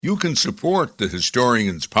You can support the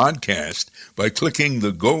Historians Podcast by clicking the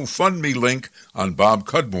GoFundMe link on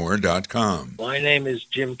bobcudmore.com. My name is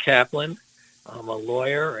Jim Kaplan. I'm a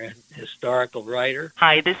lawyer and historical writer.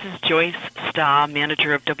 Hi, this is Joyce Stahl,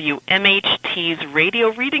 manager of WMHT's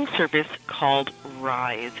radio reading service called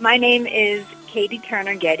Rise. My name is Katie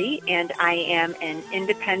Turner-Getty, and I am an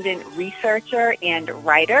independent researcher and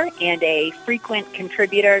writer and a frequent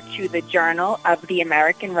contributor to the Journal of the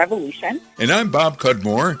American Revolution. And I'm Bob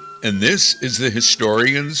Cudmore, and this is the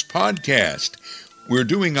Historians Podcast. We're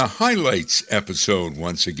doing a highlights episode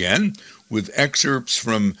once again with excerpts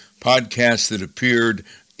from podcasts that appeared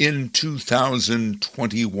in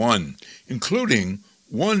 2021, including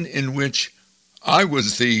one in which I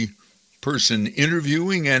was the person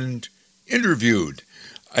interviewing and interviewed.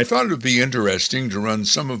 I thought it would be interesting to run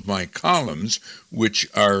some of my columns, which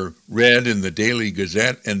are read in the Daily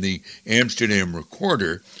Gazette and the Amsterdam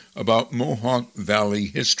Recorder, about Mohawk Valley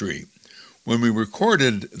history. When we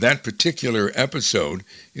recorded that particular episode,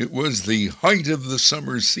 it was the height of the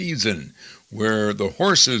summer season, where the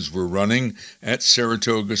horses were running at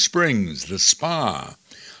Saratoga Springs, the spa.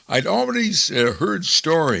 I'd already heard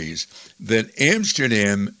stories that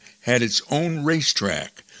Amsterdam had its own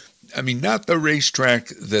racetrack. I mean, not the racetrack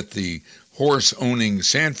that the horse-owning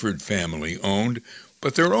Sanford family owned,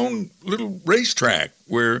 but their own little racetrack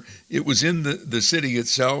where it was in the city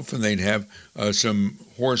itself, and they'd have some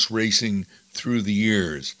horse racing through the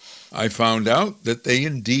years. I found out that they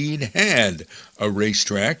indeed had a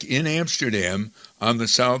racetrack in Amsterdam on the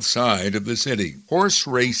south side of the city. Horse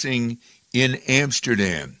racing in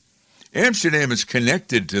Amsterdam. Amsterdam is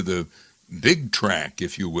connected to the big track,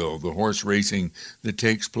 if you will, the horse racing that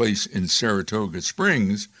takes place in Saratoga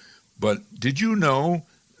Springs. But did you know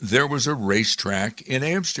there was a racetrack in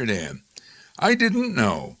Amsterdam? I didn't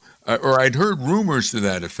know, or I'd heard rumors to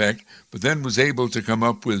that effect, but then was able to come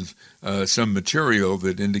up with some material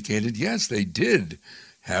that indicated, yes, they did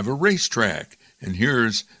have a racetrack. And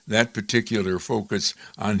here's that particular focus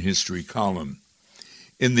on history column.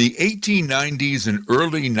 In the 1890s and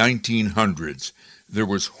early 1900s, there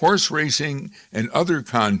was horse racing and other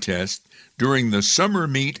contests during the summer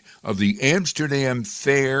meet of the Amsterdam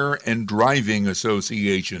Fair and Driving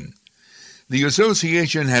Association. The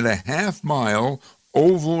association had a half-mile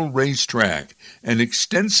oval racetrack and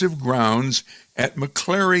extensive grounds at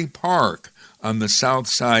McClary Park on the south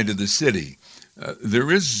side of the city. There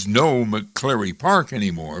is no McClary Park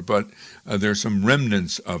anymore, but there's some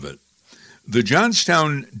remnants of it. The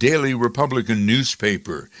Johnstown Daily Republican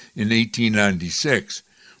newspaper in 1896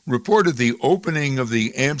 reported the opening of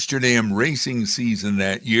the Amsterdam racing season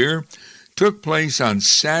that year took place on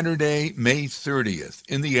Saturday, May 30th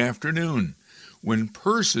in the afternoon, when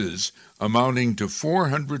purses amounting to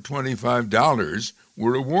 $425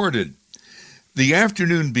 were awarded. The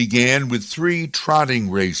afternoon began with 3 trotting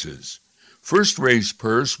races. First race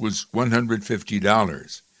purse was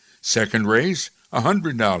 $150. Second race,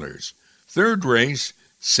 $100. Third race,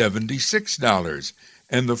 $76.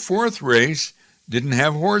 And the fourth race didn't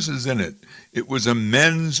have horses in it. It was a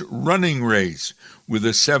men's running race with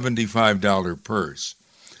a $75 purse.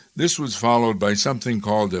 This was followed by something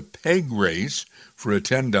called a peg race for a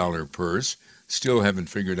 $10 purse. Still haven't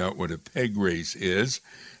figured out what a peg race is.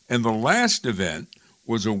 And the last event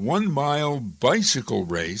was a 1-mile bicycle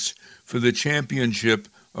race for the championship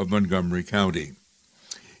of Montgomery County.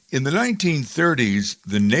 In the 1930s,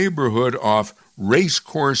 the neighborhood off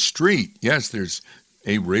Racecourse Street, yes, there's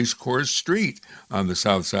a Racecourse Street on the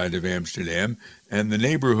south side of Amsterdam, and the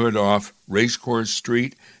neighborhood off Racecourse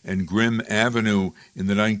Street and Grimm Avenue in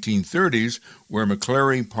the 1930s, where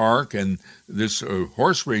McClary Park and this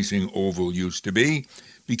horse racing oval used to be,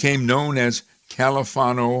 became known as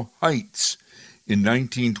Califano Heights. In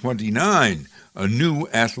 1929, a new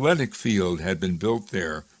athletic field had been built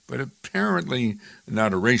there, but apparently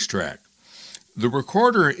not a racetrack. The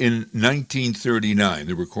Recorder in 1939,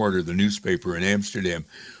 the Recorder, the newspaper in Amsterdam,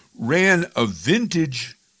 ran a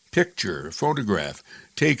vintage picture, photograph,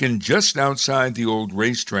 taken just outside the old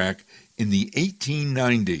racetrack in the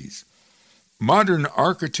 1890s. Modern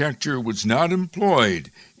architecture was not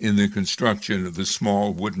employed in the construction of the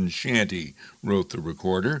small wooden shanty, wrote the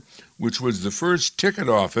Recorder, which was the first ticket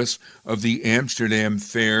office of the Amsterdam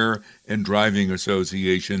Fair and Driving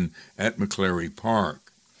Association at McClary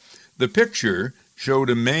Park. The picture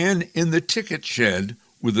showed a man in the ticket shed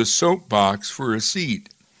with a soapbox for a seat.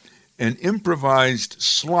 An improvised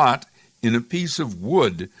slot in a piece of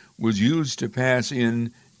wood was used to pass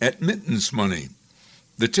in admittance money.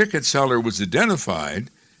 The ticket seller was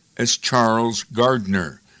identified as Charles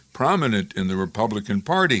Gardner, prominent in the Republican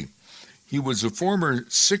Party. He was a former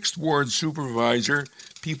 6th Ward supervisor,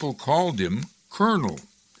 people called him Colonel.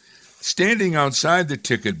 Standing outside the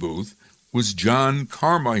ticket booth was John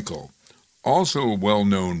Carmichael, also a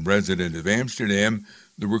well-known resident of Amsterdam.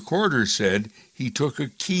 The recorder said he took a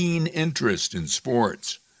keen interest in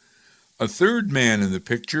sports. A third man in the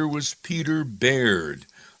picture was Peter Baird,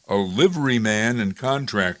 a liveryman and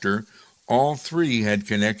contractor. All three had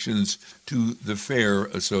connections to the Fair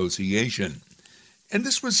Association. And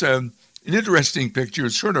this was an interesting picture,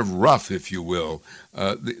 sort of rough, if you will.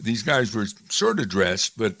 These guys were sort of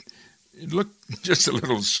dressed, but it looked just a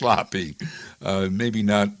little sloppy, maybe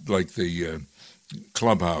not like the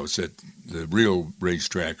clubhouse at the real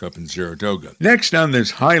racetrack up in Saratoga. Next on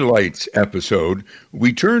this Highlights episode,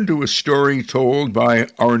 we turn to a story told by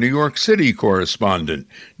our New York City correspondent,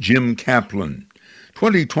 Jim Kaplan.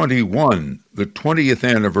 2021, the 20th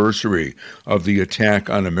anniversary of the attack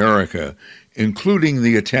on America, including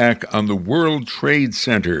the attack on the World Trade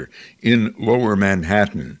Center in Lower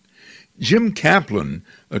Manhattan. Jim Kaplan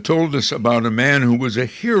told us about a man who was a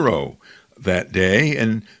hero that day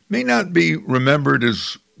and may not be remembered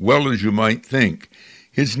as well as you might think.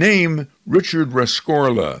 His name, Richard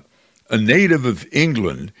Rescorla, a native of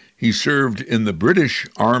England. He served in the British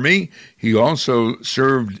Army. He also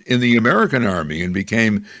served in the American Army and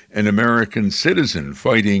became an American citizen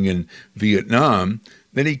fighting in Vietnam.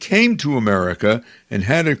 Then he came to America and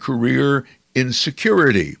had a career in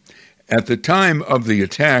security. At the time of the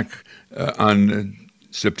attack on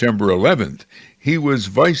September 11th, he was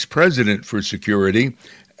vice president for security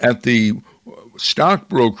at the stock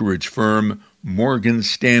brokerage firm Morgan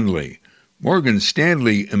Stanley. Morgan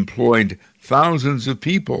Stanley employed thousands of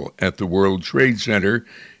people at the World Trade Center,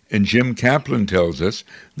 and Jim Kaplan tells us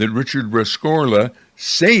that Richard Rescorla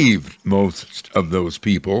saved most of those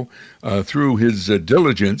people through his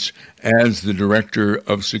diligence as the director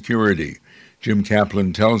of security. Jim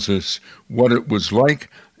Kaplan tells us what it was like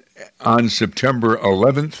on September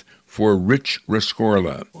 11th for Rich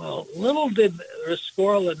Rescorla. Well, little did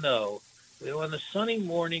Rescorla know that on the sunny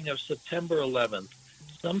morning of September 11th,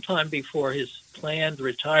 sometime before his planned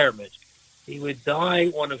retirement, he would die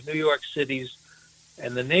one of New York City's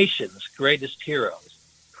and the nation's greatest heroes,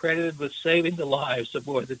 credited with saving the lives of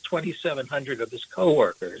more than 2,700 of his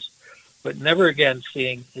co-workers, but never again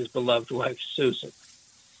seeing his beloved wife, Susan.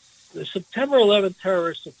 The September 11th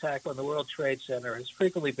terrorist attack on the World Trade Center has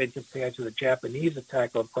frequently been compared to the Japanese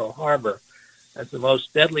attack on Pearl Harbor as the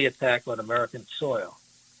most deadly attack on American soil.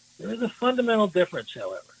 There is a fundamental difference,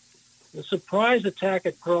 however. The surprise attack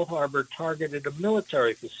at Pearl Harbor targeted a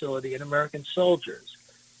military facility and American soldiers.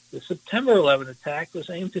 The September 11th attack was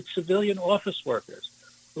aimed at civilian office workers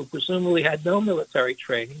who presumably had no military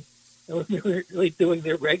training and were merely doing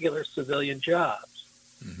their regular civilian jobs.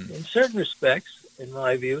 Mm-hmm. In certain respects, in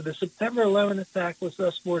my view, the September 11th attack was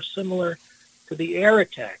thus more similar to the air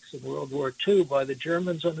attacks in World War II by the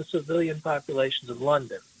Germans on the civilian populations of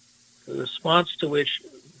London, the response to which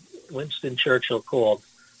Winston Churchill called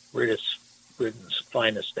Britain's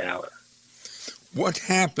finest hour. What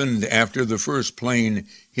happened after the first plane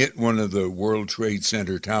hit one of the World Trade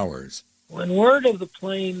Center towers? When word of the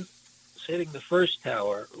plane hitting the first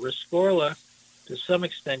tower, Rescorla, to some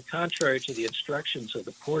extent contrary to the instructions of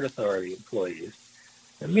the Port Authority employees,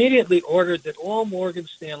 immediately ordered that all Morgan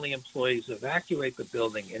Stanley employees evacuate the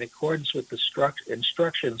building in accordance with the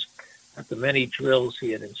instructions at the many drills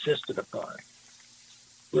he had insisted upon.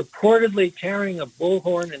 Reportedly carrying a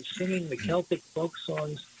bullhorn and singing the Celtic folk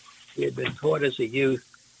songs he had been taught as a youth,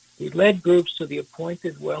 he led groups to the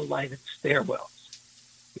appointed well-lighted stairwells.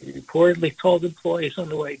 He reportedly told employees on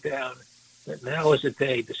the way down that now was a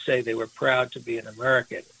day to say they were proud to be an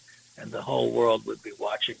American and the whole world would be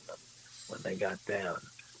watching them when they got down.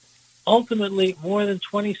 Ultimately, more than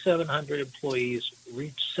 2,700 employees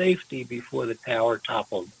reached safety before the tower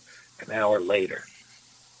toppled an hour later.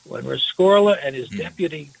 When Rescorla and his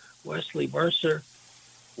deputy, Wesley Mercer,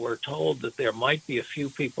 were told that there might be a few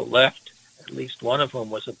people left, at least one of whom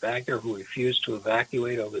was a banker who refused to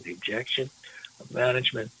evacuate over the objection of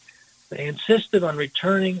management, they insisted on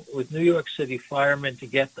returning with New York City firemen to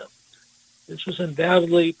get them. This was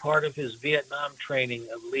undoubtedly part of his Vietnam training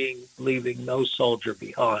of leaving no soldier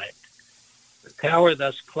behind. The tower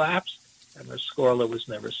thus collapsed, and Rescorla was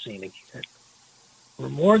never seen again. For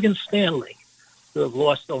Morgan Stanley to have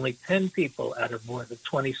lost only 10 people out of more than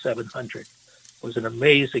 2,700 was an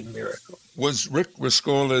amazing miracle. Was Rick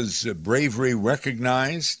Rescorla's bravery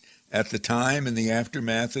recognized at the time in the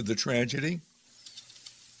aftermath of the tragedy?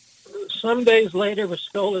 Some days later,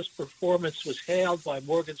 Rescorla's performance was hailed by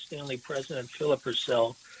Morgan Stanley President Philip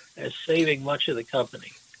Purcell as saving much of the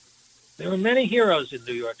company. There were many heroes in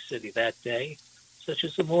New York City that day, such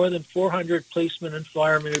as the more than 400 policemen and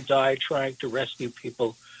firemen who died trying to rescue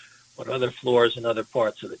people on other floors and other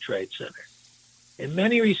parts of the Trade Center. In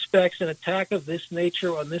many respects, an attack of this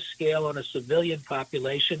nature on this scale on a civilian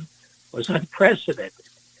population was unprecedented,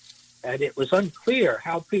 and it was unclear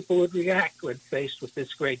how people would react when faced with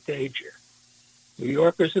this great danger. New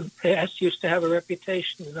Yorkers in the past used to have a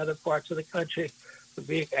reputation in other parts of the country for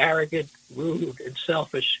being arrogant, rude, and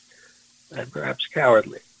selfish, and perhaps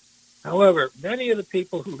cowardly. However, many of the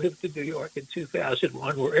people who lived in New York in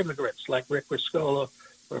 2001 were immigrants like Rick Riscola,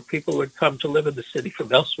 or people who had come to live in the city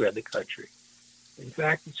from elsewhere in the country. In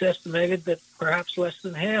fact, it's estimated that perhaps less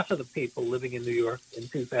than half of the people living in New York in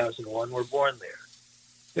 2001 were born there.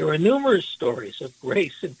 There were numerous stories of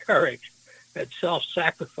grace and courage and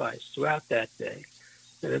self-sacrifice throughout that day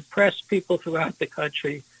that impressed people throughout the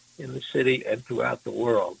country, in the city, and throughout the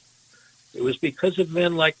world. It was because of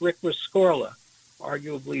men like Rick Riscola,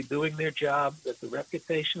 arguably doing their job, that the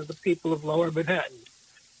reputation of the people of Lower Manhattan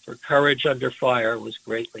for courage under fire was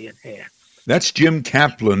greatly enhanced. That's Jim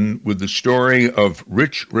Kaplan with the story of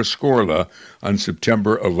Rich Riscola on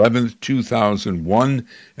September 11, 2001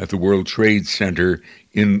 at the World Trade Center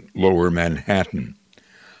in Lower Manhattan.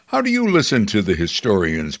 How do you listen to the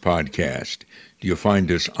Historians podcast? Do you find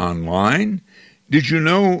us online? Did you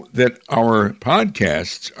know that our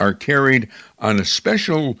podcasts are carried on a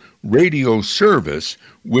special radio service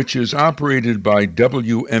which is operated by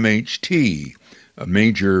WMHT, a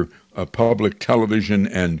major public television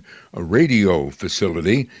and a radio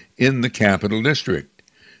facility in the Capital District?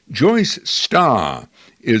 Joyce Starr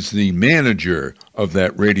is the manager of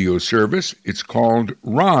that radio service. It's called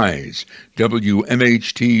RISE,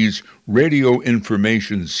 WMHT's Radio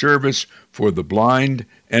Information Service for the Blind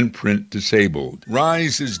and Print Disabled.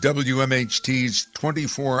 RISE is WMHT's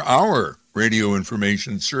 24-hour radio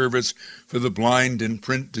information service for the blind and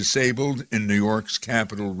print disabled in New York's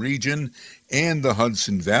Capital Region and the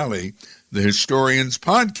Hudson Valley. The Historians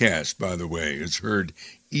podcast, by the way, is heard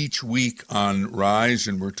each week on RISE,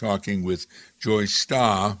 and we're talking with Joyce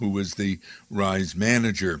Starr, who is the RISE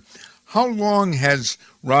manager. How long has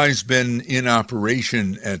RISE been in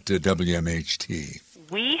operation at WMHT?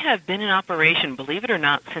 We have been in operation, believe it or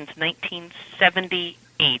not, since 1978.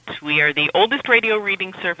 We are the oldest radio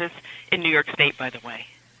reading service in New York State, by the way.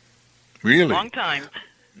 Really? Long time.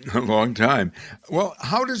 A long time. Well,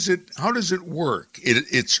 how does it work?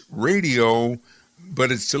 It's radio,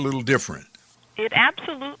 but it's a little different. It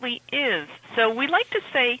absolutely is. So we like to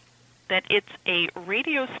say that it's a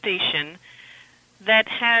radio station that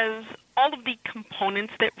has all of the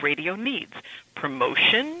components that radio needs: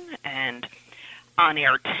 promotion and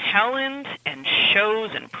on-air talent and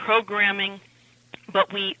shows and programming.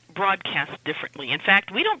 But we broadcast differently. In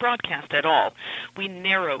fact, we don't broadcast at all. We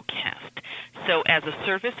narrowcast. So as a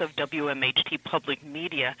service of WMHT Public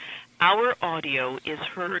Media, our audio is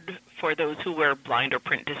heard for those who are blind or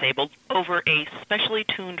print disabled over a specially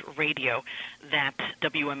tuned radio that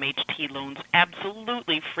WMHT loans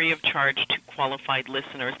absolutely free of charge to qualified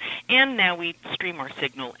listeners. And now we stream our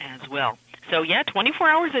signal as well. So yeah, 24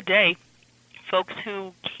 hours a day. Folks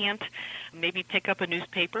who can't maybe pick up a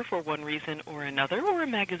newspaper for one reason or another, or a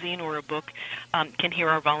magazine or a book, can hear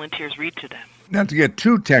our volunteers read to them. Not to get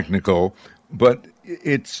too technical, but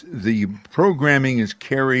it's the programming is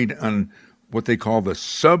carried on what they call the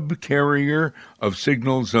sub-carrier of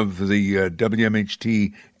signals of the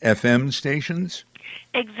WMHT FM stations?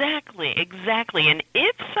 Exactly. And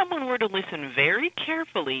if someone were to listen very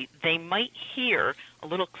carefully, they might hear a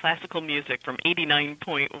little classical music from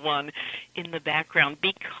 89.1 in the background,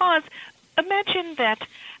 because imagine that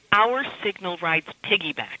our signal rides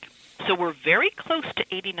piggyback. So we're very close to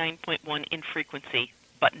 89.1 in frequency,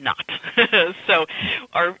 but not. So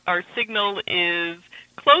our signal is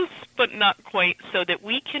close but not quite, so that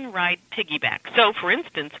we can ride piggyback. So, for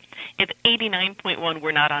instance, if 89.1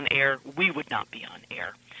 were not on air, we would not be on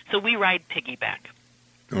air. So we ride piggyback.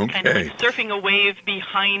 Okay. Kind of like surfing a wave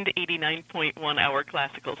behind 89.1, our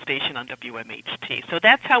classical station on WMHT. So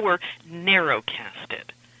that's how we're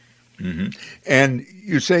narrowcasted. Mm-hmm. And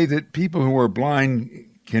you say that people who are blind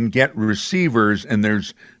can get receivers and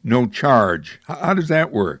there's no charge. How does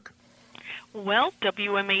that work? Well,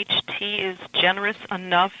 WMHT is generous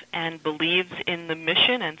enough and believes in the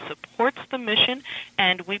mission and supports the mission,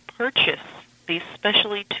 and we purchase these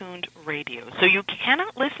specially tuned radios. So you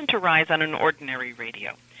cannot listen to RISE on an ordinary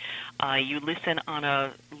radio. You listen on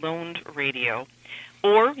a loaned radio,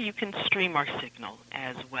 or you can stream our signal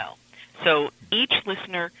as well. So each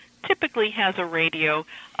listener typically has a radio,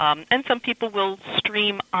 and some people will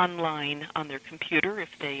stream online on their computer if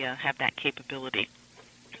they have that capability.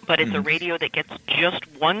 But it's a radio that gets just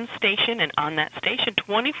one station, and on that station,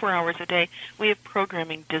 24 hours a day, we have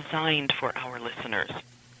programming designed for our listeners.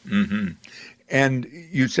 Mm-hmm. And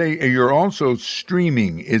you say you're also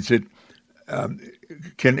streaming. Is it?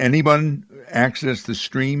 Can anyone access the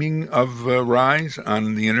streaming of Rise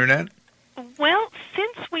on the internet? Well,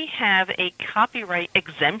 since we have a copyright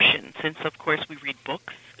exemption, since of course we read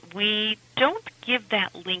books, we don't give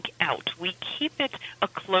that link out. We keep it a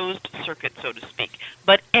closed circuit, so to speak.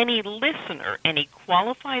 But any listener, any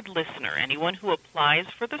qualified listener, anyone who applies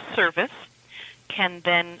for the service can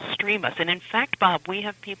then stream us. And in fact, Bob, we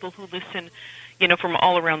have people who listen, from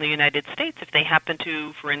all around the United States. If they happen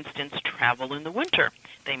to, for instance, travel in the winter,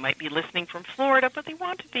 they might be listening from Florida, but they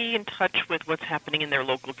want to be in touch with what's happening in their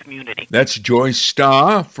local community. That's Joyce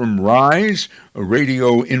Starr from Rise, a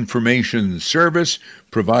radio information service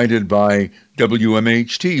provided by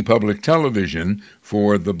WMHT Public Television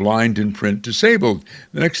for the blind and print disabled.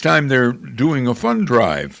 The next time they're doing a fund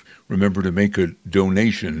drive, remember to make a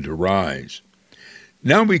donation to Rise.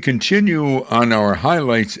 Now we continue on our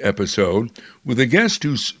Highlights episode with a guest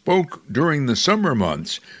who spoke during the summer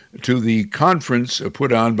months to the conference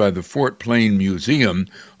put on by the Fort Plain Museum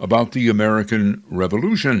about the American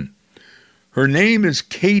Revolution. Her name is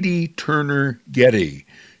Katie Turner Getty.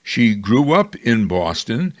 She grew up in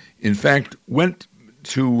Boston, in fact, went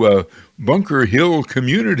to Bunker Hill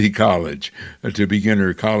Community College to begin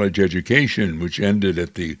her college education, which ended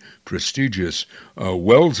at the prestigious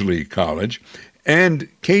Wellesley College. And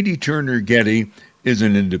Katie Turner Getty is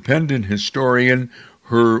an independent historian.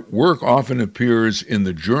 Her work often appears in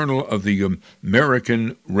the Journal of the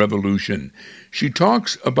American Revolution. She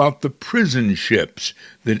talks about the prison ships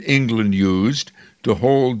that England used to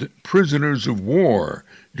hold prisoners of war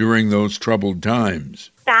during those troubled times.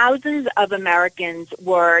 Thousands of Americans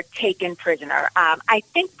were taken prisoner, I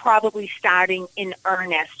think probably starting in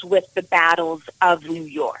earnest with the battles of New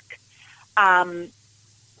York.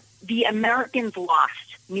 The Americans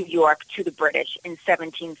lost New York to the British in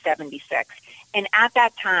 1776, and at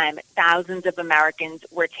that time, thousands of Americans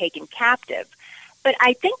were taken captive. But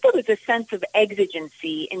I think there was a sense of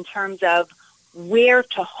exigency in terms of where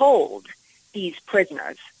to hold these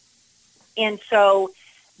prisoners. And so,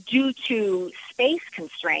 due to space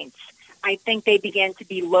constraints, I think they began to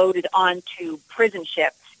be loaded onto prison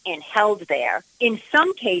ships and held there. In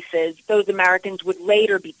some cases, those Americans would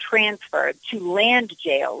later be transferred to land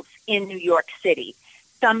jails in New York City.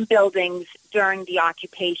 Some buildings during the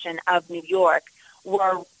occupation of New York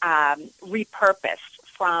were repurposed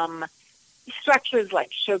from structures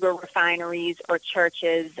like sugar refineries or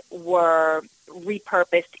churches were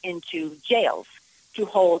repurposed into jails to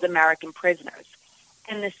hold American prisoners.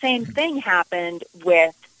 And the same thing happened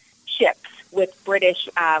with ships, with British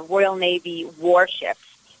Royal Navy warships.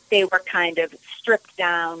 They were kind of stripped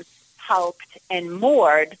down, hulked, and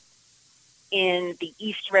moored in the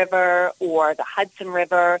East River or the Hudson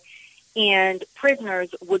River, and prisoners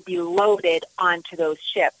would be loaded onto those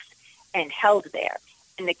ships and held there.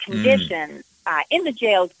 And the conditions in the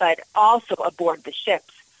jails, but also aboard the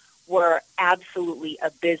ships, were absolutely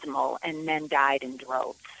abysmal, and men died in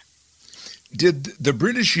droves. Did the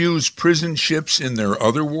British use prison ships in their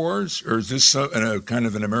other wars, or is this a kind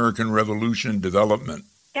of an American Revolution development?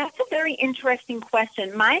 That's a very interesting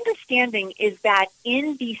question. My understanding is that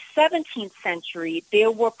in the 17th century, there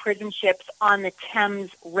were prison ships on the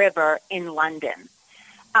Thames River in London.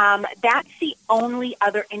 That's the only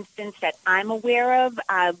other instance that I'm aware of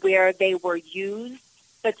where they were used,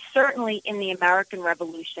 but certainly in the American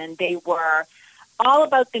Revolution, they were all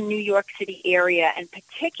about the New York City area and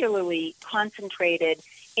particularly concentrated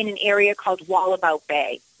in an area called Wallabout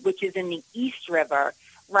Bay, which is in the East River,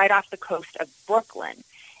 right off the coast of Brooklyn.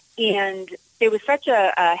 And there was such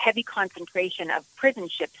a heavy concentration of prison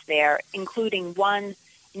ships there, including one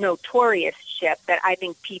notorious ship that I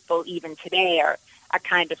think people even today are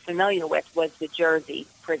kind of familiar with, was the Jersey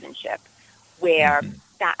prison ship, where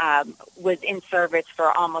that was in service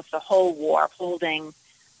for almost a whole war, holding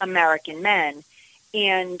American men.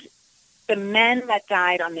 And the men that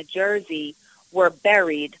died on the Jersey were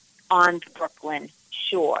buried on the Brooklyn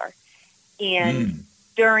shore. And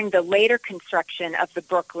during the later construction of the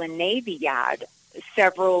Brooklyn Navy Yard,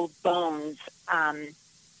 several bones,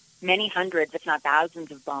 many hundreds, if not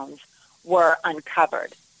thousands of bones, were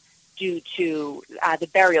uncovered due to the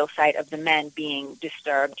burial site of the men being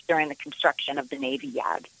disturbed during the construction of the Navy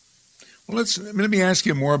Yard. Well, let me ask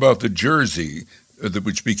you more about the Jersey,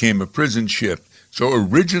 which became a prison ship. So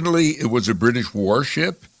originally it was a British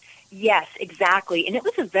warship? Yes, exactly. And it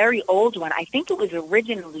was a very old one. I think it was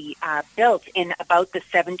originally built in about the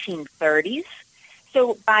 1730s.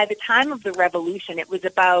 So by the time of the revolution, it was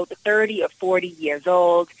about 30 or 40 years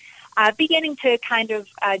old, beginning to kind of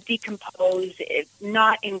decompose,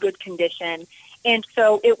 not in good condition. And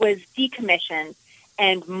so it was decommissioned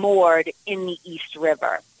and moored in the East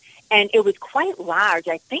River. And it was quite large.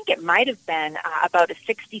 I think it might have been about a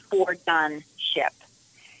 64-gun ship.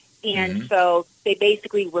 And so they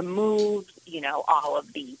basically removed, all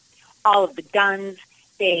of the guns.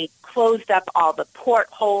 They closed up all the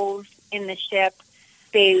portholes in the ship.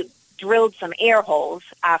 They drilled some air holes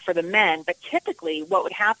for the men. But typically what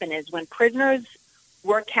would happen is when prisoners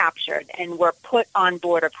were captured and were put on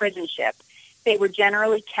board a prison ship, they were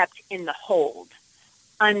generally kept in the hold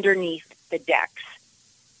underneath the decks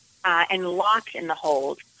and locked in the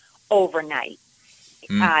hold overnight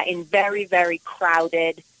in very, very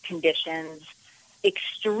crowded conditions,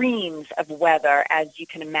 extremes of weather, as you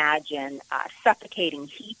can imagine, suffocating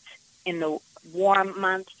heat in the warm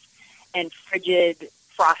months and frigid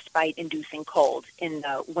frostbite-inducing cold in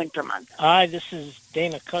the winter months. Hi, this is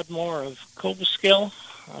Dana Cudmore of Cobuskill.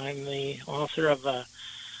 I'm the author of a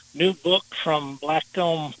new book from Black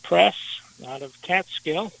Dome Press out of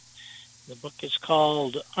Catskill. The book is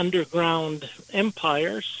called Underground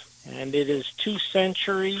Empires, and it is 2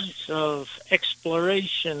 centuries of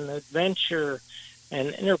exploration, adventure,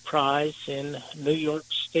 and enterprise in New York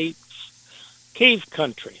State's cave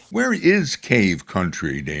country. Where is cave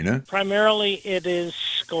country, Dana? Primarily it is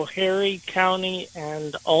Schoharie County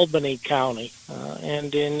and Albany County,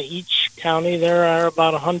 and in each county there are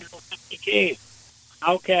about 150 caves.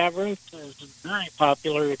 Owl Caverns is a very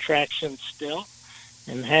popular attraction still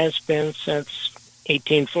and has been since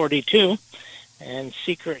 1842, and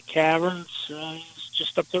Secret Caverns is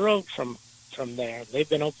just up the road from there. They've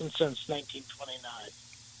been open since 1929.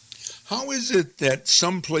 How is it that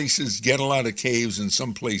some places get a lot of caves and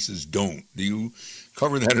some places don't? Do you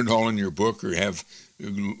cover that at all in your book or have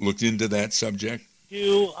looked into that subject?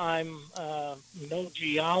 I'm no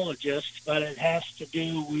geologist, but it has to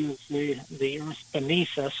do with the earth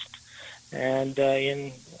beneath us. And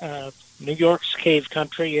in New York's cave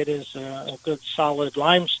country, it is a good solid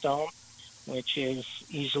limestone, which is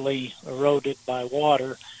easily eroded by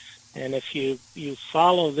water. And if you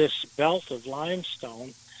follow this belt of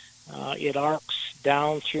limestone, it arcs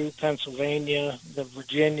down through Pennsylvania, the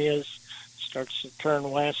Virginias, starts to turn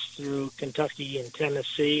west through Kentucky and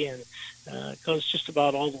Tennessee, and goes just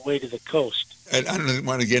about all the way to the coast. I don't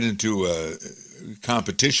want to get into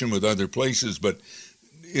competition with other places, but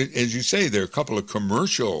as you say, there are a couple of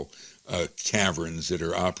commercial caverns that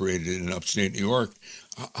are operated in upstate New York.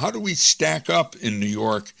 How do we stack up in New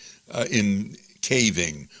York in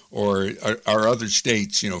caving, or are other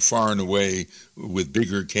states, far and away with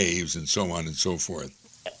bigger caves and so on and so forth?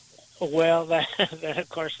 Well, that of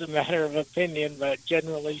course is a matter of opinion, but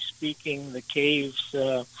generally speaking, the caves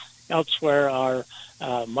elsewhere are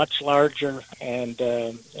much larger and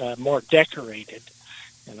more decorated.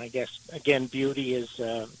 And I guess, again, beauty is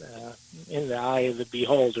in the eye of the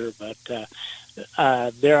beholder, but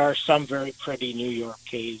there are some very pretty New York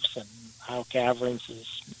caves, and Owl Caverns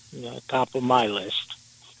is top of my list.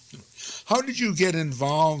 How did you get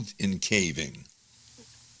involved in caving?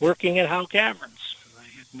 Working at Owl Caverns. I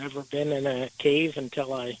had never been in a cave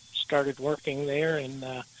until I started working there in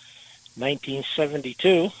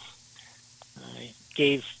 1972. I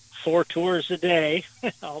gave 4 tours a day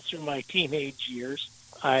all through my teenage years.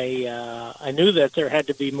 I knew that there had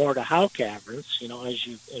to be more to Owl Caverns. As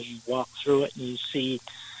you walk through it and you see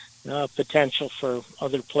potential for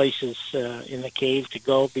other places in the cave to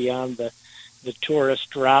go beyond the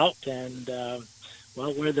tourist route. And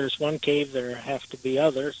where there's one cave, there have to be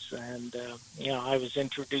others. And I was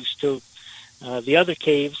introduced to the other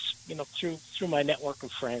caves, through my network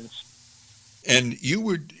of friends. And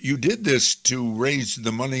you did this to raise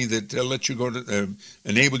the money that let you go to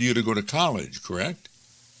enabled you to go to college, correct?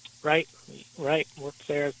 Right. Worked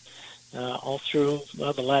there all through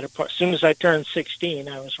the latter part. As soon as I turned 16,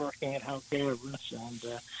 I was working at Owl Caverns,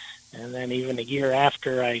 and then even a year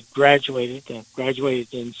after I graduated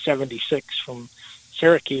in '76 from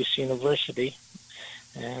Syracuse University,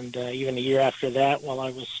 and even a year after that, while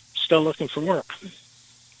I was still looking for work.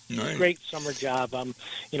 Right. Great summer job. I'm,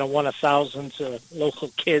 one of thousands of local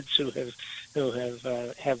kids who have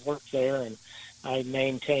worked there, and I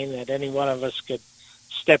maintain that any one of us could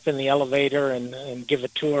step in the elevator and give a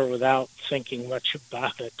tour without thinking much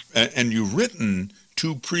about it. And you've written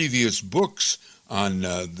 2 previous books on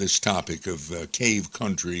this topic of cave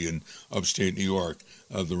country in upstate New York.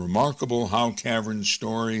 The remarkable Owl Caverns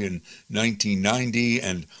story in 1990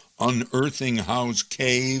 and Unearthing Howe's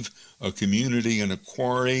Cave, a community and a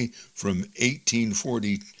quarry from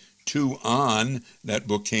 1842 2 on. That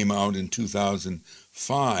book came out in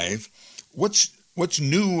 2005. What's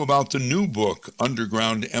new about the new book,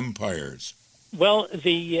 Underground Empires? Well,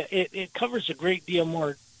 it covers a great deal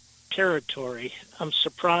more territory. I'm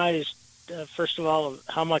surprised, first of all, of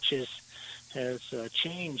how much has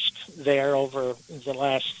changed there over the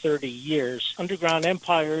last 30 years. Underground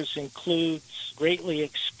Empires includes greatly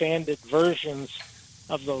expanded versions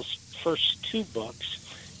of those first 2 books,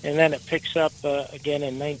 and then it picks up again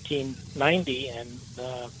in 1990, and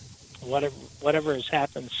whatever has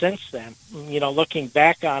happened since then. Looking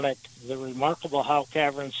back on it, the remarkable Howe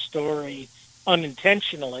Cavern story,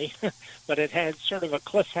 unintentionally, but it had sort of a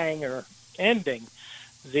cliffhanger ending.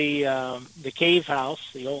 The cave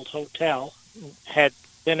house, the old hotel, had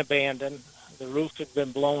been abandoned. The roof had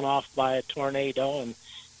been blown off by a tornado, and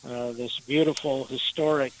this beautiful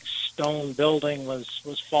historic stone building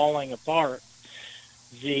was falling apart.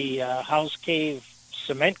 The House Cave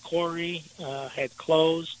cement quarry had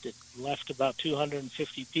closed. It left about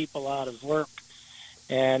 250 people out of work,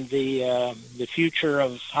 and the future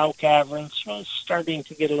of Howe Caverns was starting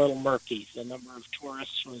to get a little murky. The number of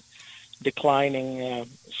tourists was declining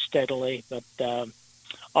steadily, but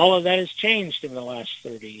all of that has changed in the last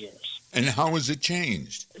 30 years. And how has it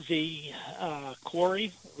changed? The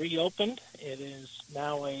quarry reopened. It is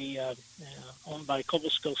now owned by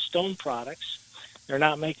Cobblesco Stone Products. They're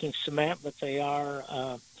not making cement, but they are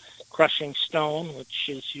crushing stone, which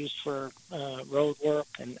is used for road work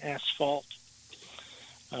and asphalt.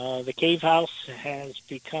 The cave house has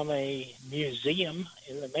become a museum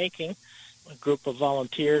in the making. A group of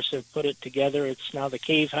volunteers have put it together. It's now the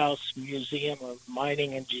Cave House Museum of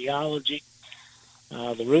Mining and Geology.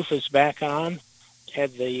 The roof is back on.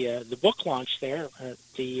 Had the book launch there at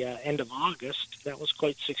the end of August. That was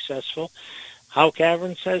quite successful. Howe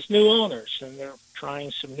Caverns has new owners, and they're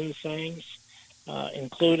trying some new things,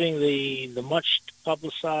 including the much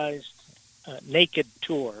publicized Naked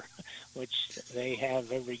Tour, which they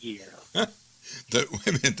have every year.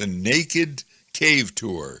 The Naked Cave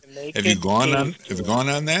Tour. Have you gone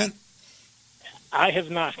on that? I have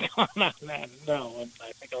not gone on that, no, and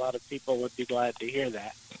I think a lot of people would be glad to hear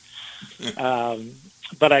that.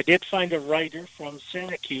 But I did find a writer from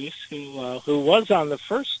Syracuse who was on the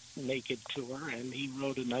first Naked Tour, and he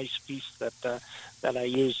wrote a nice piece that I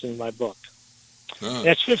used in my book. Oh.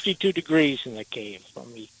 It's 52 degrees in the cave. Let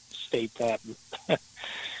me state that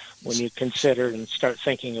when you consider and start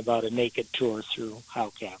thinking about a naked tour through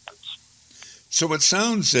Howe Caverns. So it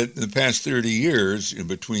sounds that in the past 30 years, in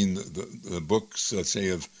between the books, let's say,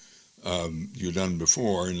 of you've done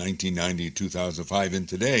before, in 1990, 2005, and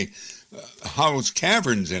today, Howe's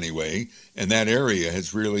Caverns, anyway, and that area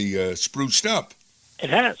has really spruced up. It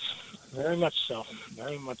has, very much so,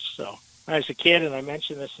 very much so. As a kid, and I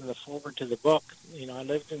mentioned this in the foreword to the book, I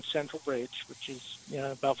lived in Central Bridge, which is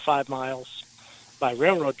about 5 miles by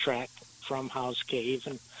railroad track from Howe's Cave,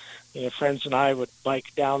 and friends and I would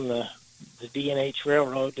bike down the D&H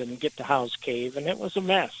Railroad and get to Howe's Cave, and it was a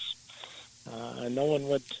mess. No one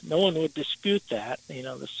would dispute that.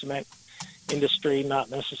 The cement industry,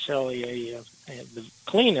 not necessarily the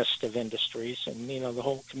cleanest of industries, and the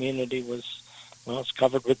whole community was, it's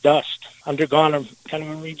covered with dust. Undergone a kind of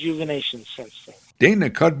a rejuvenation since then. Dana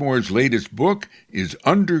Cudmore's latest book is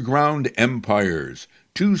Underground Empires: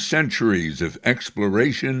 2 centuries of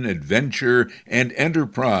exploration, adventure, and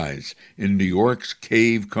enterprise in New York's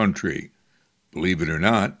cave country. Believe it or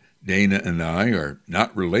not, Dana and I are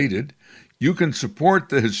not related. You can support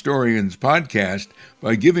the Historians Podcast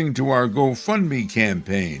by giving to our GoFundMe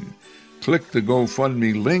campaign. Click the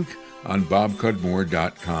GoFundMe link on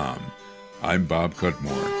bobcudmore.com. I'm Bob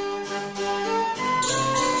Cudmore.